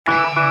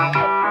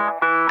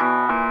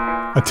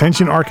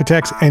Attention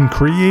architects and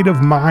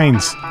creative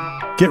minds,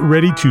 get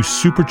ready to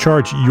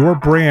supercharge your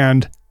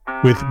brand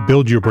with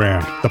Build Your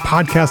Brand, the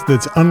podcast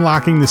that's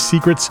unlocking the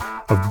secrets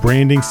of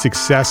branding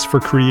success for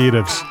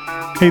creatives.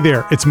 Hey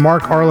there, it's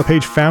Mark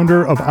Arlepage,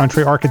 founder of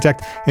Entre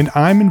Architect, and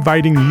I'm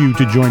inviting you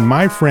to join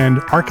my friend,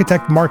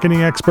 architect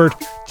marketing expert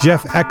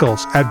Jeff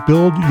Eccles at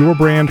Build Your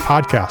Brand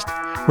podcast,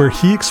 where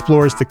he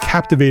explores the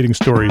captivating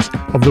stories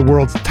of the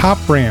world's top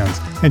brands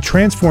and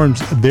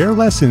transforms their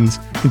lessons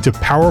into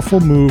powerful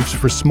moves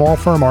for small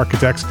firm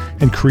architects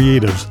and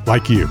creatives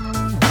like you.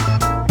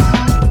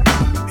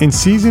 In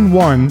Season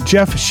 1,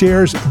 Jeff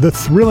shares the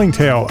thrilling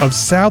tale of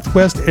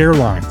Southwest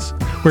Airlines,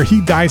 where he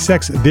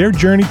dissects their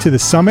journey to the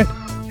summit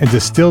and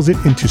distills it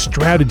into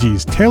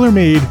strategies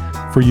tailor-made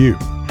for you.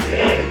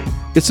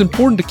 It's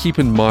important to keep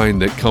in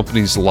mind that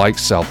companies like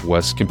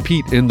Southwest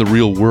compete in the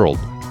real world,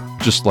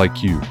 just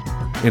like you,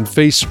 and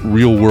face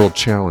real-world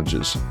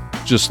challenges,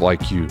 just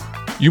like you.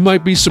 You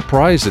might be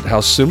surprised at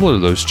how similar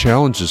those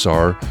challenges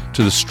are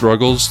to the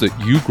struggles that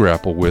you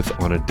grapple with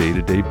on a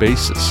day-to-day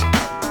basis.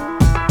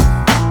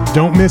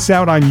 Don't miss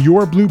out on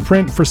your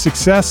blueprint for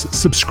success.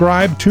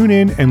 Subscribe, tune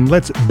in, and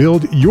let's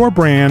build your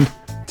brand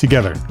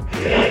together.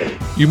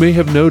 You may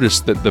have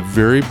noticed that the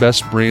very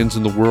best brands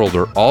in the world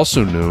are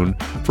also known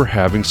for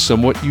having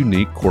somewhat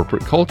unique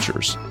corporate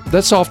cultures.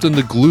 That's often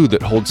the glue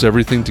that holds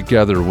everything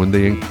together when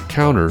they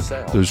encounter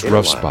those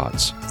rough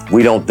spots.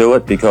 We don't do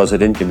it because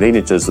it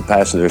inconveniences the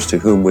passengers to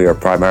whom we are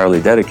primarily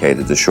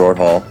dedicated, the short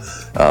haul,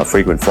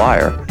 frequent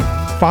flyer.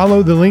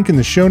 Follow the link in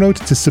the show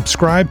notes to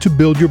subscribe to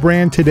Build Your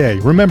Brand today.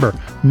 Remember,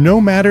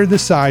 no matter the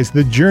size,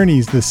 the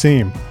journey's the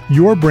same.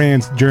 Your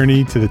brand's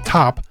journey to the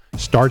top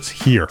starts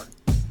here.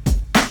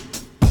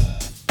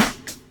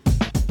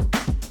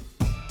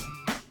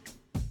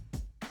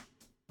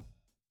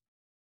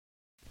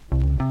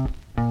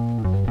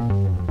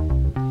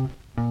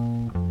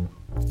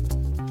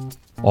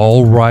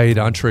 All right,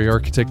 Entre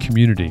Architect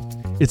community,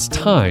 it's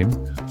time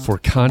for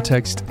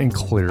context and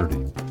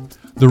clarity.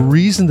 The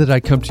reason that I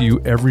come to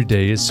you every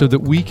day is so that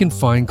we can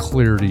find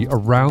clarity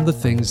around the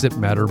things that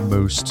matter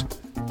most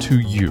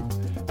to you,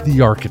 the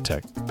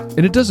architect.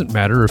 And it doesn't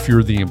matter if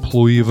you're the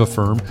employee of a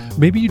firm.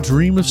 Maybe you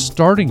dream of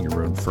starting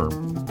your own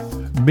firm.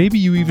 Maybe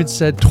you even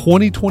said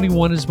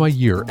 2021 is my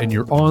year and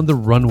you're on the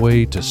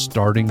runway to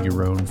starting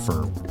your own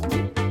firm.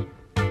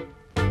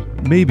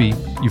 Maybe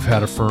you've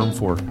had a firm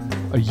for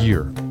a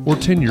year or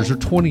 10 years or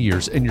 20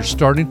 years and you're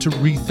starting to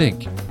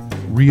rethink,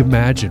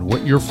 reimagine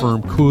what your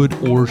firm could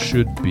or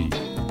should be.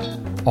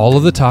 All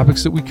of the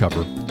topics that we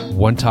cover,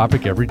 one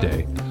topic every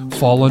day,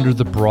 fall under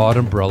the broad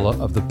umbrella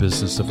of the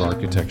business of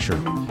architecture,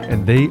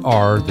 and they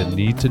are the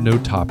need-to-know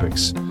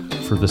topics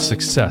for the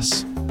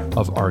success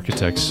of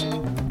architects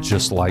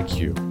just like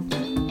you.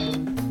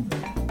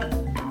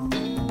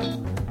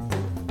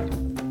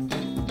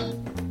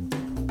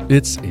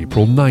 It's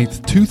April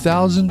 9th,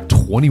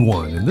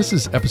 2021, and this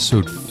is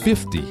episode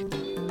 50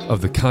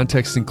 of the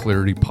Context and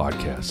Clarity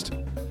podcast.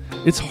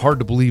 It's hard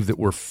to believe that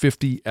we're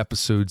 50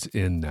 episodes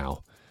in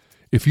now.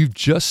 If you've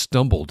just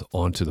stumbled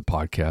onto the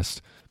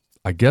podcast,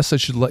 I guess I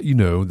should let you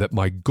know that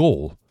my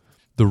goal,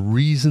 the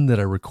reason that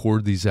I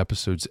record these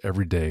episodes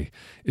every day,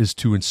 is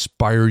to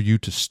inspire you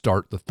to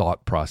start the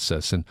thought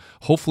process and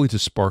hopefully to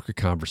spark a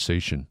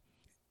conversation,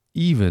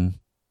 even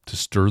to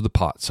stir the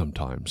pot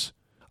sometimes.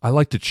 I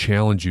like to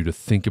challenge you to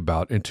think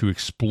about and to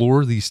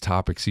explore these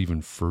topics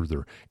even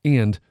further,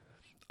 and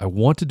I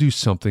want to do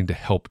something to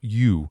help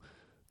you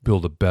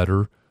build a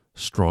better,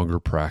 stronger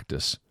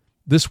practice.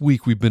 This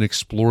week, we've been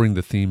exploring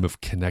the theme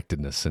of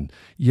connectedness, and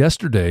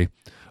yesterday,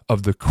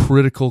 of the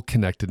critical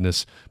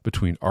connectedness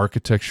between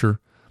architecture,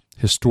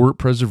 historic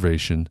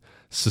preservation,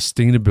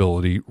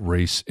 sustainability,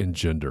 race, and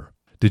gender.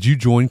 Did you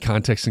join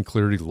Context and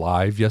Clarity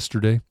live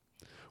yesterday?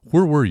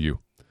 Where were you?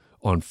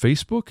 On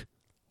Facebook,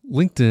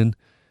 LinkedIn,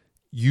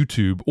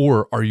 YouTube,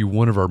 or are you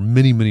one of our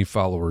many, many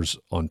followers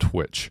on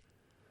Twitch?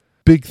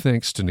 Big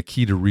thanks to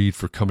Nikita Reed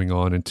for coming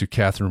on and to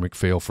Catherine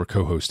McPhail for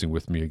co-hosting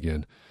with me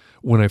again.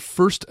 When I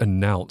first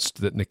announced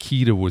that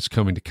Nikita was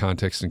coming to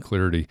Context and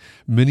Clarity,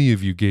 many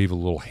of you gave a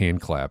little hand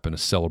clap and a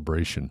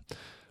celebration.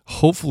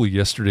 Hopefully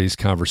yesterday's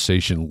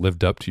conversation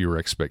lived up to your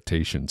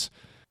expectations.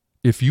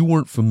 If you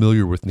weren't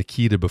familiar with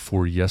Nikita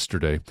before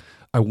yesterday,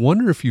 I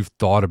wonder if you've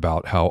thought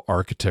about how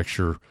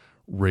architecture,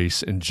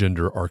 race, and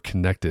gender are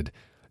connected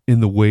in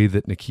the way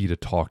that Nikita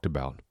talked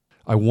about.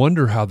 I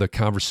wonder how the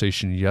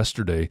conversation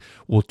yesterday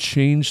will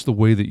change the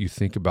way that you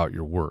think about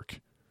your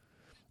work.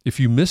 If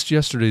you missed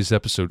yesterday's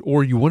episode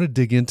or you want to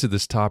dig into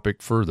this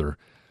topic further,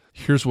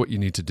 here's what you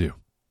need to do.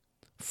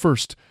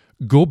 First,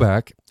 go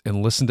back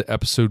and listen to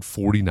episode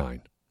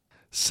 49.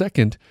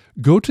 Second,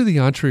 go to the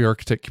Entre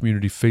Architect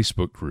Community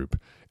Facebook group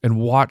and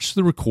watch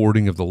the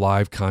recording of the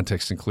live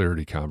Context and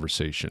Clarity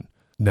conversation.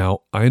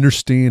 Now, I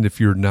understand if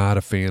you're not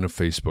a fan of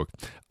Facebook.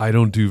 I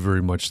don't do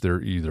very much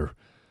there either.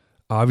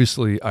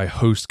 Obviously, I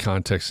host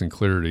Context and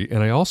Clarity,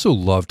 and I also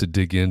love to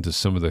dig into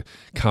some of the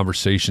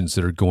conversations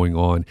that are going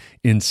on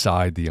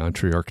inside the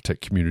Entre Architect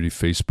Community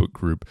Facebook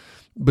group.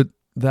 But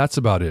that's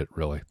about it,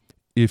 really.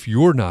 If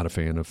you're not a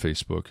fan of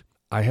Facebook,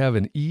 I have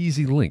an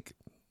easy link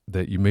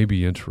that you may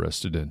be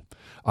interested in.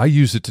 I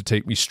use it to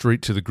take me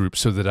straight to the group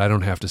so that I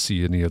don't have to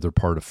see any other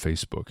part of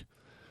Facebook.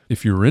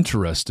 If you're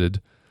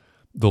interested,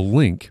 the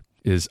link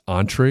is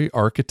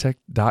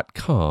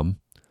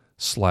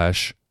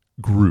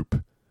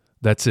entrearchitect.com/group.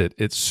 That's it.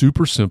 It's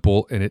super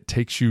simple and it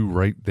takes you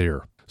right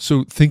there.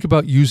 So think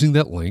about using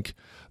that link.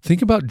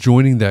 Think about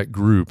joining that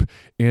group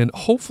and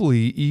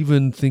hopefully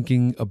even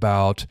thinking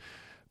about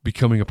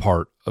becoming a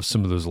part of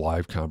some of those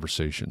live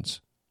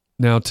conversations.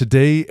 Now,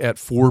 today at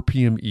 4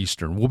 p.m.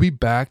 Eastern, we'll be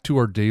back to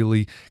our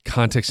daily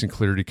context and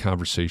clarity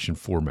conversation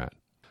format.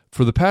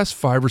 For the past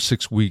 5 or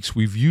 6 weeks,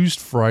 we've used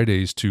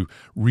Fridays to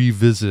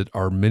revisit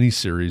our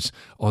mini-series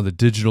on the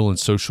digital and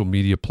social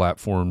media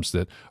platforms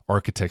that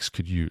architects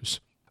could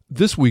use.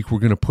 This week, we're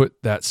going to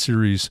put that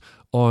series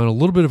on a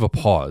little bit of a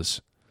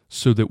pause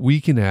so that we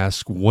can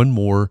ask one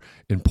more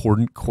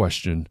important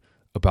question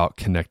about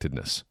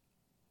connectedness.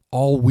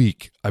 All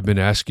week, I've been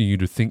asking you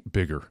to think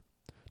bigger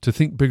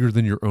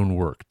than your own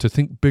work, to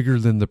think bigger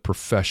than the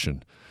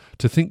profession,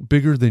 to think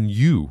bigger than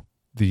you,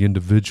 the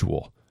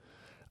individual.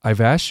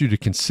 I've asked you to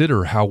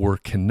consider how we're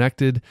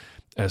connected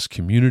as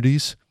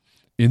communities,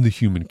 in the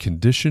human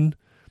condition,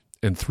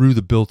 and through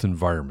the built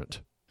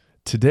environment.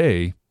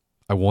 Today,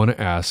 I want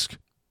to ask,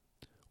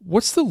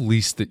 what's the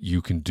least that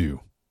you can do?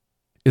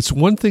 It's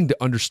one thing to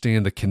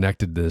understand the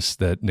connectedness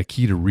that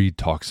Nikita Reed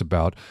talks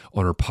about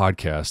on her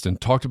podcast and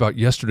talked about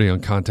yesterday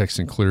on Context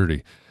and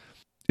Clarity.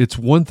 It's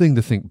one thing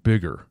to think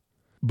bigger,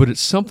 but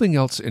it's something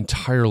else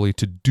entirely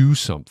to do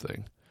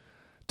something,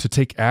 to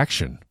take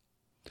action.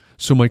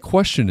 So my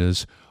question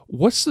is,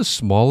 what's the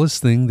smallest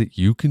thing that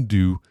you can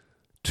do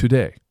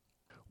today?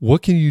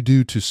 What can you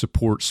do to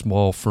support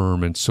small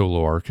firm and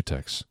solo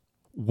architects?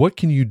 What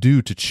can you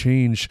do to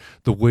change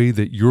the way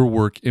that your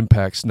work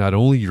impacts not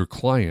only your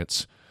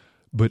clients,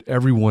 but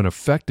everyone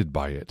affected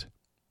by it?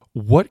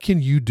 What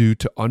can you do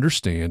to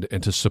understand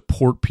and to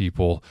support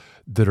people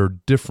that are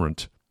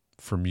different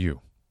from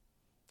you?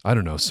 I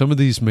don't know, some of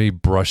these may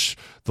brush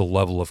the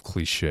level of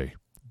cliche,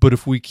 but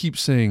if we keep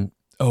saying,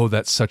 oh,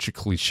 that's such a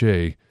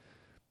cliche,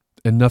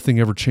 and nothing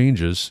ever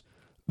changes,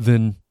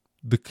 then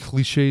the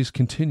cliches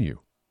continue.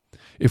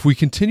 If we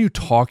continue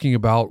talking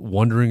about,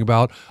 wondering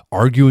about,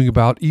 arguing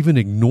about, even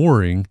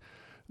ignoring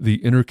the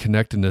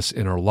interconnectedness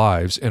in our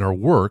lives and our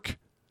work,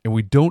 and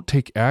we don't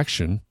take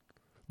action,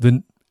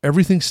 then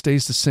everything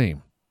stays the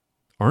same.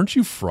 Aren't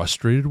you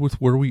frustrated with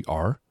where we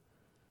are?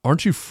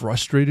 Aren't you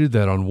frustrated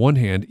that on one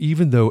hand,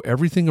 even though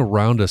everything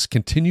around us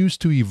continues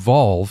to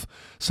evolve,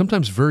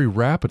 sometimes very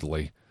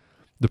rapidly,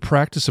 the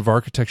practice of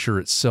architecture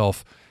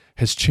itself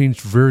has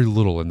changed very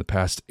little in the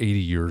past 80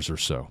 years or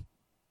so?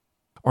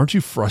 Aren't you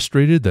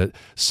frustrated that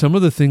some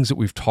of the things that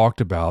we've talked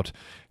about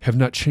have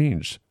not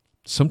changed,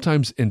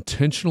 sometimes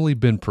intentionally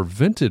been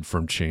prevented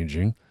from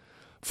changing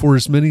for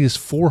as many as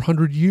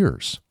 400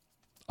 years?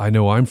 I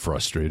know I'm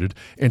frustrated,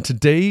 and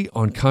today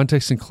on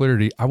Context and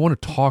Clarity, I want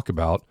to talk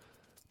about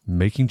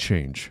making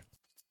change.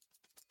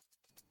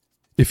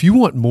 If you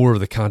want more of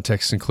the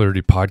Context and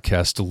Clarity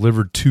podcast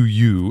delivered to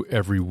you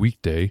every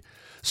weekday,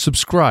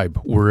 subscribe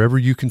wherever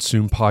you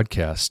consume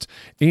podcasts.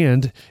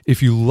 And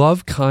if you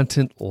love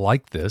content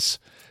like this,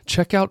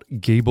 check out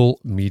Gable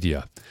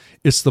Media.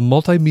 It's the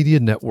multimedia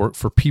network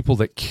for people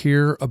that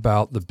care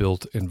about the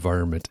built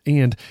environment,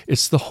 and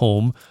it's the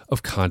home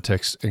of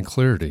Context and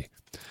Clarity.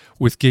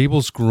 With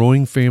Gable's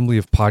growing family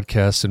of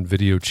podcasts and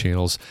video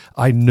channels,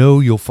 I know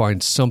you'll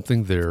find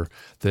something there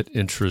that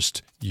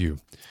interests you.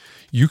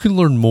 You can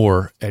learn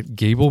more at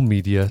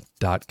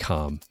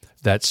gablemedia.com.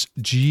 That's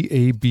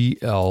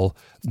GABL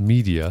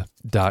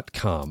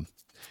media.com.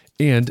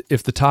 And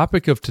if the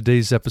topic of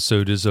today's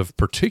episode is of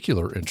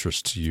particular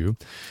interest to you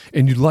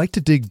and you'd like to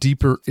dig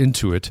deeper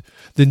into it,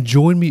 then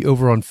join me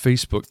over on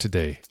Facebook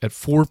today at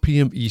 4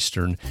 p.m.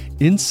 Eastern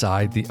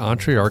inside the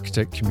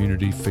EntreArchitect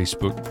Community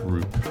Facebook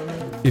group.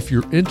 If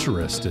you're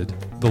interested,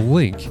 the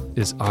link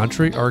is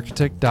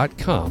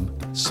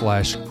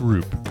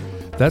entrearchitect.com/group.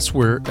 That's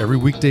where every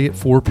weekday at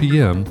 4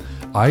 p.m.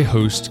 I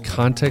host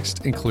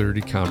Context and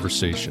Clarity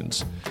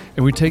conversations.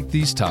 And we take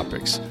these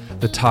topics,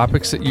 the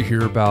topics that you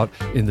hear about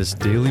in this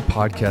daily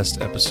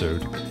podcast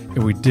episode,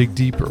 and we dig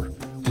deeper.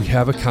 We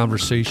have a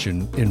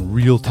conversation in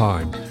real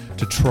time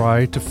to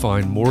try to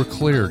find more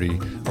clarity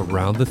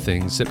around the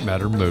things that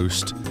matter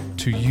most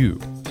to you.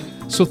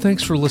 So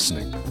thanks for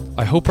listening.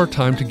 I hope our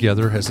time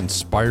together has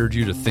inspired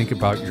you to think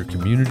about your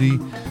community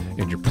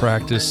and your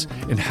practice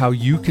and how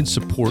you can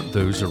support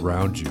those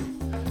around you.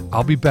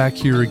 I'll be back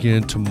here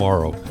again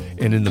tomorrow.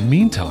 And in the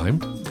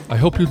meantime, I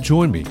hope you'll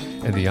join me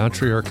and the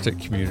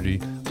EntreArchitect community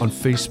on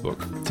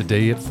Facebook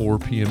today at 4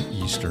 p.m.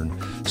 Eastern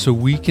so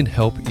we can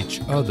help each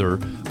other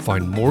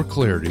find more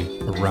clarity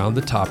around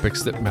the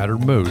topics that matter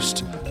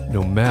most,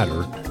 no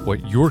matter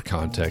what your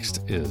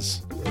context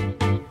is.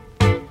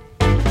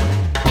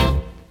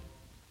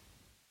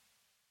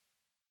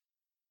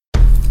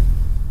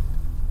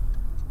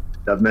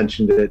 I've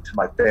mentioned it to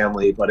my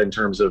family, but in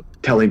terms of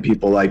telling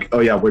people like, oh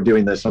yeah, we're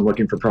doing this, I'm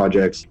looking for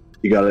projects.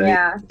 You got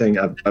anything?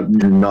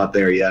 I'm not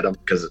there yet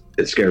because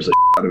it scares the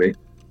shit out of me.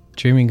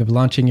 Dreaming of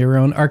launching your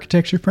own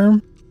architecture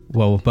firm?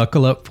 Well,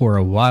 buckle up for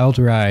a wild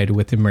ride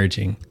with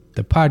Emerging,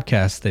 the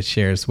podcast that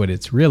shares what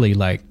it's really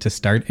like to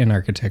start an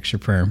architecture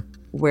firm.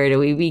 Where do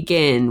we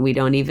begin? We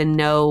don't even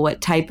know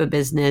what type of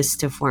business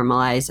to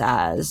formalize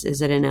as.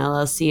 Is it an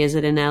LLC? Is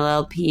it an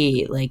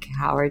LLP? Like,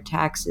 how are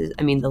taxes?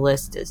 I mean, the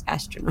list is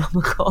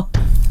astronomical.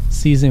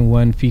 Season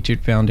 1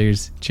 featured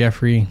founders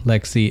Jeffrey,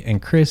 Lexi,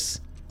 and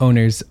Chris,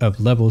 owners of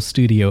Level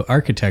Studio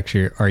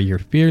Architecture, are your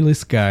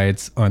fearless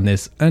guides on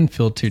this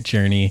unfiltered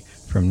journey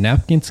from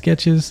napkin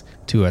sketches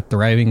to a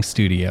thriving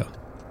studio.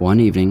 One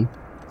evening,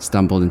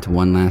 stumbled into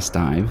one last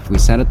dive, we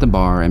sat at the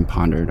bar and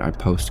pondered our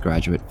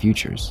postgraduate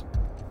futures.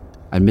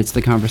 Amidst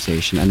the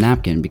conversation, a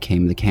napkin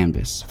became the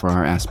canvas for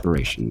our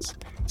aspirations,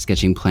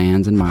 sketching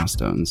plans and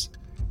milestones,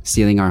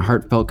 sealing our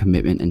heartfelt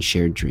commitment and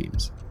shared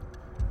dreams.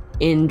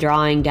 In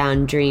drawing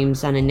down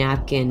dreams on a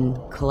napkin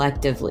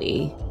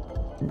collectively,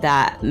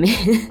 that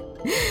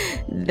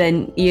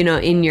then, you know,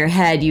 in your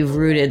head, you've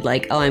rooted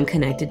like, oh, I'm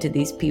connected to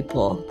these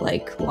people,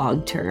 like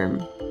long term.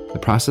 The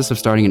process of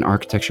starting an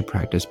architecture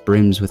practice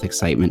brims with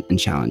excitement and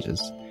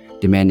challenges,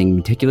 demanding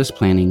meticulous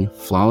planning,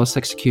 flawless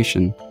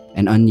execution,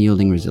 and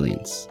unyielding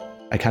resilience.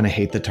 I kind of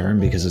hate the term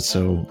because it's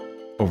so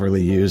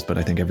overly used, but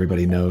I think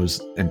everybody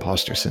knows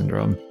imposter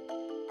syndrome.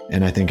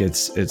 And I think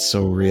it's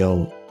so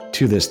real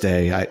to this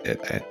day. I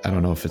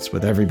don't know if it's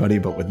with everybody,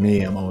 but with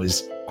me, I'm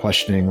always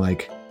questioning,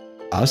 like,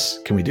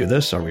 us, can we do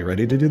this? Are we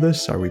ready to do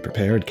this? Are we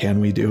prepared? Can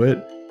we do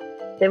it?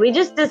 Did we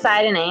just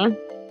decide a name?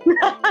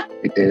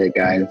 We did it,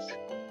 guys.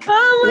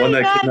 Oh my One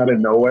that God. came out of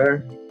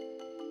nowhere.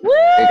 Woo!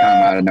 It came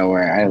out of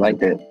nowhere. I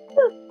liked it.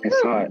 I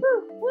saw it.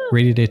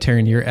 Ready to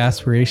turn your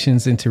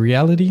aspirations into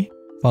reality?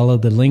 Follow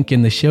the link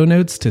in the show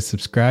notes to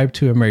subscribe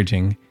to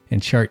Emerging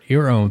and chart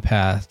your own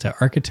path to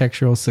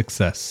architectural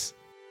success.